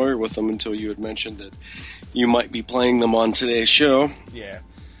wasn't familiar with them until you had mentioned that you might be playing them on today's show. Yeah.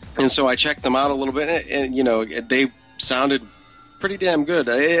 And so I checked them out a little bit, and you know, they sounded pretty damn good.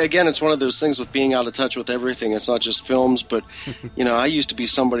 Again, it's one of those things with being out of touch with everything. It's not just films, but you know, I used to be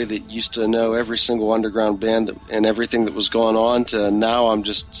somebody that used to know every single underground band and everything that was going on, to now I'm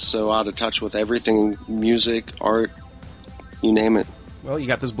just so out of touch with everything, music, art, you name it. Well, you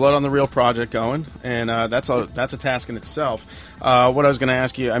got this Blood on the Reel project going, and that's a task in itself. What I was going to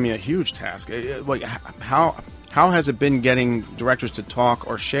ask you, I mean, a huge task. Like, how has it been getting directors to talk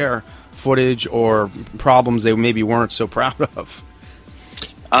or share footage or problems they maybe weren't so proud of?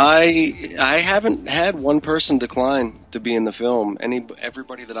 I haven't had one person decline to be in the film.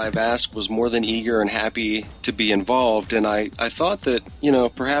 Everybody that I've asked was more than eager and happy to be involved. And I thought that, you know,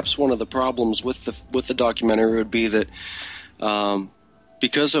 perhaps one of the problems with the documentary would be that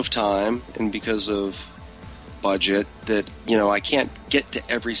because of time and because of budget, that, you know, I can't get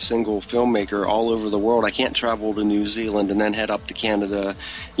to every single filmmaker all over the world. I can't travel to New Zealand and then head up to Canada,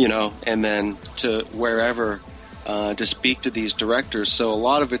 you know, and then to wherever to speak to these directors. So a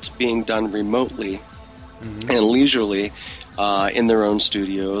lot of it's being done remotely and leisurely in their own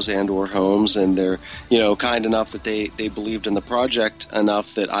studios and or homes, and they're, you know, kind enough that they believed in the project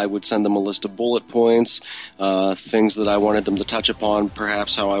enough that I would send them a list of bullet points, things that I wanted them to touch upon,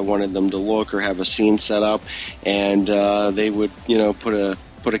 perhaps how I wanted them to look or have a scene set up, and they would, you know, put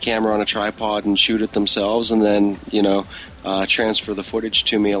a camera on a tripod and shoot it themselves, and then, you know, transfer the footage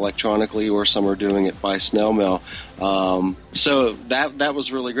to me electronically, or some are doing it by snail mail. So that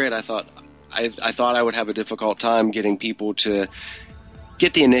was really great. I thought I would have a difficult time getting people to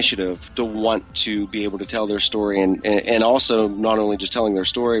get the initiative to want to be able to tell their story, and also not only just telling their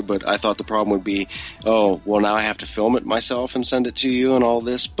story, but I thought the problem would be, oh, well, now I have to film it myself and send it to you and all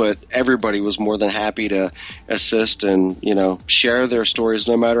this. But everybody was more than happy to assist and, you know, share their stories,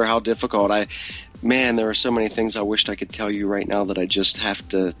 no matter how difficult. Man, there are so many things I wished I could tell you right now that I just have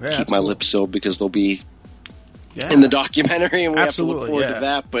to keep my lips sealed, because they'll be in the documentary, and we have to look forward to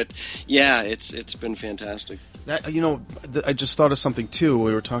that. But yeah, it's been fantastic. That, you know, I just thought of something too.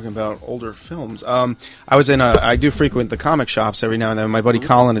 We were talking about older films. I do frequent the comic shops every now and then. My buddy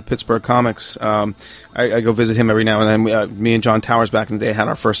Colin at Pittsburgh Comics, I go visit him every now and then. Me and John Towers back in the day had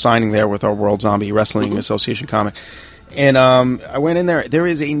our first signing there with our World Zombie Wrestling Association comic. And I went in there. There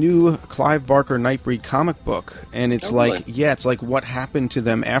is a new Clive Barker Nightbreed comic book, and it's it's like what happened to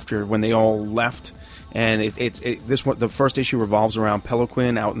them after when they all left. And the first issue revolves around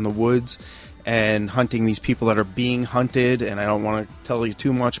Peloquin out in the woods and hunting these people that are being hunted. And I don't want to tell you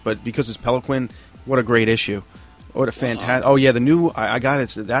too much, but because it's Peloquin, what a great issue! What a fantastic! Oh yeah, the new I got it.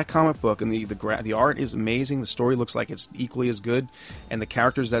 It's that comic book, and the art is amazing. The story looks like it's equally as good, and the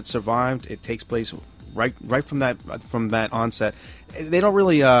characters that survived. It takes place right from that onset. They don't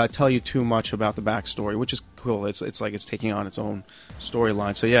really tell you too much about the backstory, which is cool. It's like it's taking on its own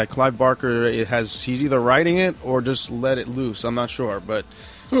storyline. So yeah, Clive Barker, he's either writing it or just let it loose. I'm not sure, but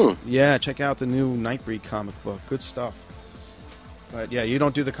yeah, check out the new Nightbreed comic book. Good stuff. But yeah, you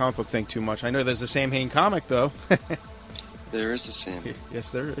don't do the comic book thing too much. I know there's the Sam Hain comic though. There is a Sam.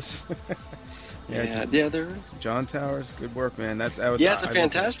 Yes, there is. Yeah, there is. John Towers, good work, man. That was it's a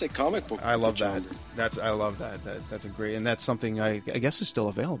fantastic comic book. I love that. I love that. That's a great, and that's something I guess is still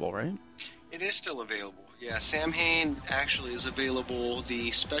available, right? It is still available. Yeah, Sam Hain actually is available,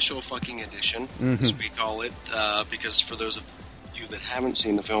 the special fucking edition, as we call it, because for those of you that haven't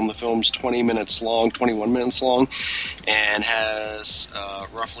seen the film's 21 minutes long, and has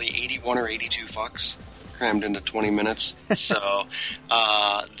roughly 81 or 82 fucks crammed into 20 minutes. So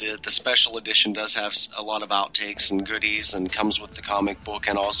the special edition does have a lot of outtakes and goodies, and comes with the comic book,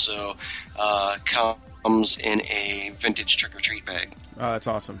 and also comes in a vintage trick-or-treat bag. Oh, that's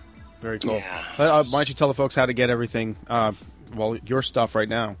awesome. Very cool. Yeah. Why don't you tell the folks how to get everything, your stuff right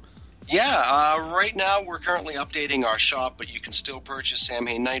now? Yeah, right now we're currently updating our shop, but you can still purchase Sam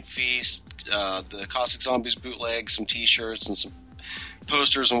Hain Night Feast, the Caustic Zombies bootleg, some t-shirts, and some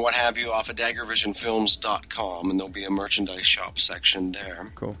posters and what have you off of daggervisionfilms.com, and there'll be a merchandise shop section there.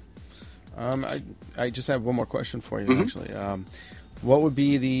 Cool. I just have one more question for you, actually. What would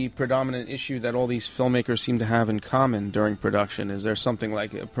be the predominant issue that all these filmmakers seem to have in common during production? Is there something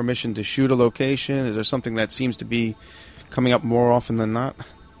like permission to shoot a location? Is there something that seems to be coming up more often than not?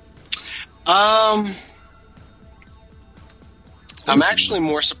 I'm actually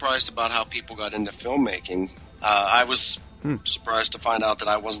more surprised about how people got into filmmaking. I was surprised to find out that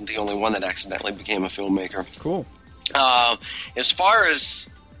I wasn't the only one that accidentally became a filmmaker. Cool. As far as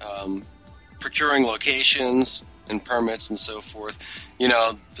procuring locations and permits and so forth,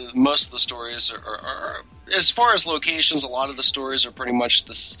 most of the stories are as far as locations, a lot of the stories are pretty much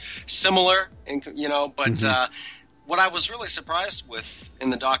similar, but what I was really surprised with in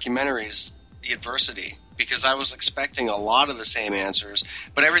the documentary is the adversity, because I was expecting a lot of the same answers,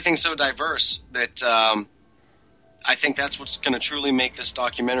 but everything's so diverse that I think that's what's going to truly make this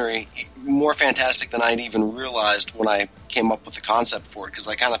documentary more fantastic than I'd even realized when I came up with the concept for it, because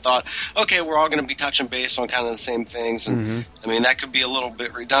I kind of thought, okay, we're all going to be touching base on kind of the same things, and I mean, that could be a little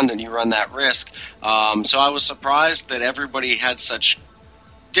bit redundant. You run that risk. So I was surprised that everybody had such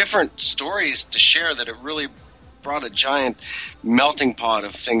different stories to share, that it really brought a giant melting pot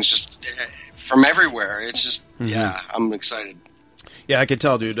of things just from everywhere. It's just, I'm excited. Yeah, I can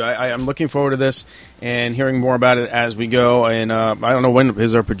tell, dude. I'm looking forward to this and hearing more about it as we go. And I don't know, when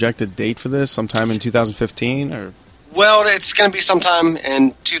is our projected date for this? Sometime in 2015? Or? Well, it's going to be sometime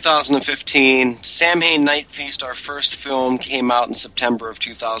in 2015. Samhain Night Feast, our first film, came out in September of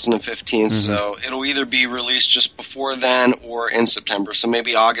 2015. So it'll either be released just before then or in September. So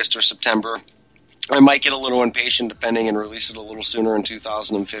maybe August or September. I might get a little impatient depending and release it a little sooner in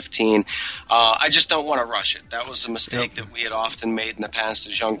 2015. I just don't want to rush it. That was a mistake that we had often made in the past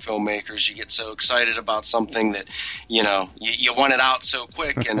as young filmmakers. You get so excited about something that, you want it out so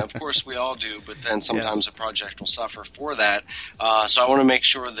quick, and of course we all do, but then sometimes a project will suffer for that. So I want to make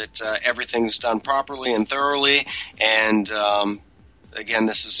sure that everything's done properly and thoroughly, and again,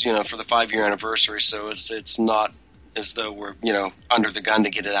 this is, for the 5-year anniversary, so it's not as though we're, under the gun to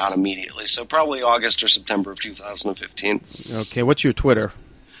get it out immediately. So probably August or September of 2015. Okay, what's your Twitter?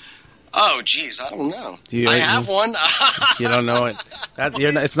 Oh, geez, I don't know. I have one. You don't know it.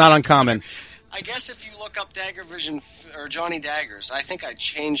 It's not uncommon. I guess if you look up Dagger Vision or Johnny Daggers, I think I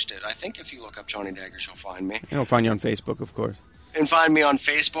changed it. I think if you look up Johnny Daggers, you'll find me. You'll find you on Facebook, of course. And find me on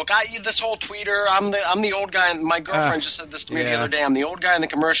Facebook. This whole tweeter, I'm the old guy. My girlfriend just said this to me the other day. I'm the old guy in the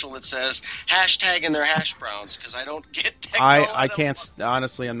commercial that says #in their hash browns, because I don't get technology. I can't,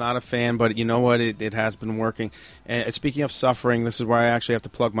 honestly, I'm not a fan, but you know what? It has been working. And speaking of suffering, this is where I actually have to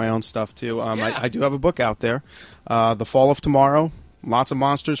plug my own stuff, too. I do have a book out there, The Fall of Tomorrow. Lots of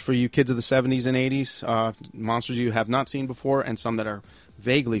monsters for you kids of the 70s and 80s. Monsters you have not seen before, and some that are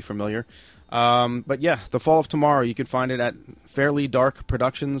vaguely familiar. But yeah, The Fall of Tomorrow, you can find it at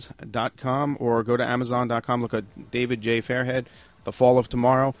fairlydarkproductions.com or go to amazon.com, look at David J. Fairhead, The Fall of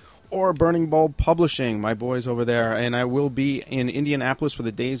Tomorrow, or Burning Bulb Publishing, my boys over there. And I will be in Indianapolis for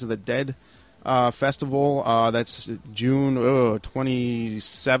the Days of the Dead festival. That's June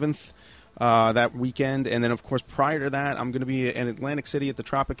 27th. That weekend, and then of course prior to that, I'm going to be in Atlantic City at the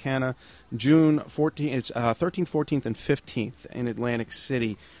Tropicana, June 14th. It's 13th, 14th, and 15th in Atlantic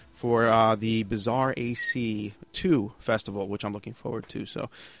City for the Bizarre AC 2 festival, which I'm looking forward to. So,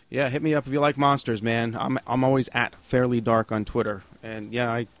 yeah, hit me up if you like monsters, man. I'm always at Fairly Dark on Twitter, and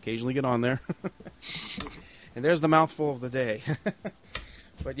yeah, I occasionally get on there. And there's the mouthful of the day.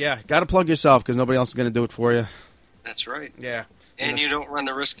 But yeah, got to plug yourself because nobody else is going to do it for you. That's right. Yeah. And you don't run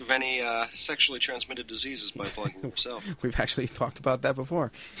the risk of any sexually transmitted diseases by plugging yourself. We've actually talked about that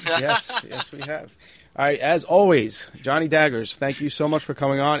before. Yes, we have. All right, as always, Johnny Daggers, thank you so much for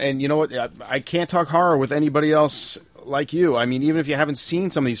coming on. And you know what? I can't talk horror with anybody else like you. I mean, even if you haven't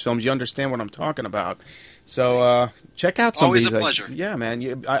seen some of these films, you understand what I'm talking about. So check out some Always of these. Always a pleasure. Yeah,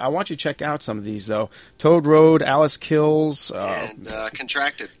 man. I want you to check out some of these, though. Toad Road, Alice Kills. And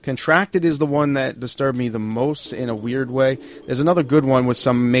Contracted. Contracted is the one that disturbed me the most in a weird way. There's another good one with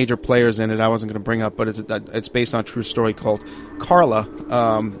some major players in it I wasn't going to bring up, but it's based on a true story called Carla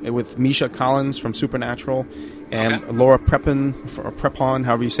with Misha Collins from Supernatural and Laura Prepon,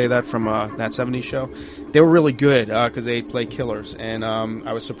 however you say that, from that 70s show. They were really good because they play killers, and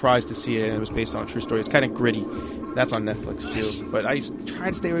I was surprised to see it. It was based on a true story. It's kind of gritty. That's on Netflix, too. But I try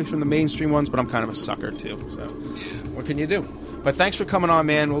to stay away from the mainstream ones, but I'm kind of a sucker, too. So what can you do? But thanks for coming on,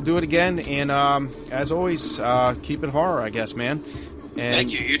 man. We'll do it again. And as always, keep it horror, I guess, man. And,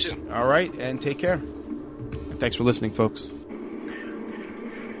 thank you. You too. All right, and take care. And thanks for listening, folks.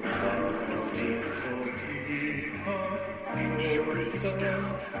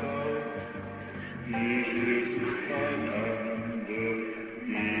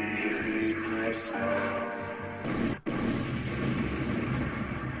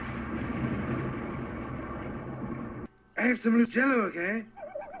 I have some loose jello, okay?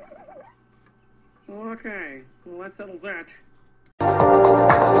 Okay, well, that settles that.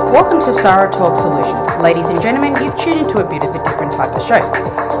 Welcome to Sarah Talk Solutions. Ladies and gentlemen, you've tuned into a bit of a different type of show.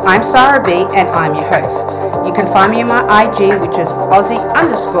 I'm Sarah B and I'm your host. You can find me on my IG, which is Aussie_Sarah_LA.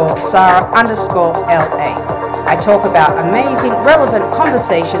 I talk about amazing, relevant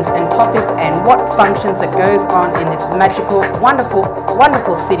conversations and topics and what functions that goes on in this magical, wonderful,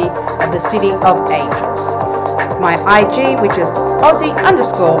 wonderful city of the City of Angels. My IG, which is Aussie_Sarah_LA.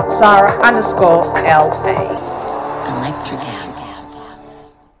 Electric acid.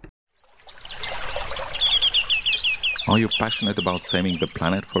 Are you passionate about saving the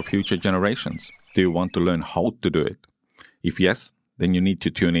planet for future generations? Do you want to learn how to do it? If yes, then you need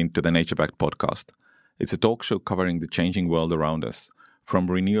to tune in to the Nature Backed podcast. It's a talk show covering the changing world around us, from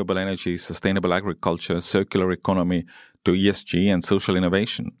renewable energy, sustainable agriculture, circular economy, to ESG and social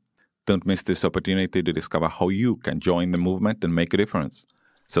innovation. Don't miss this opportunity to discover how you can join the movement and make a difference.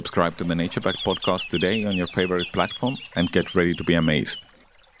 Subscribe to the Nature Backed podcast today on your favorite platform and get ready to be amazed.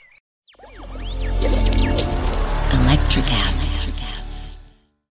 Electric acid.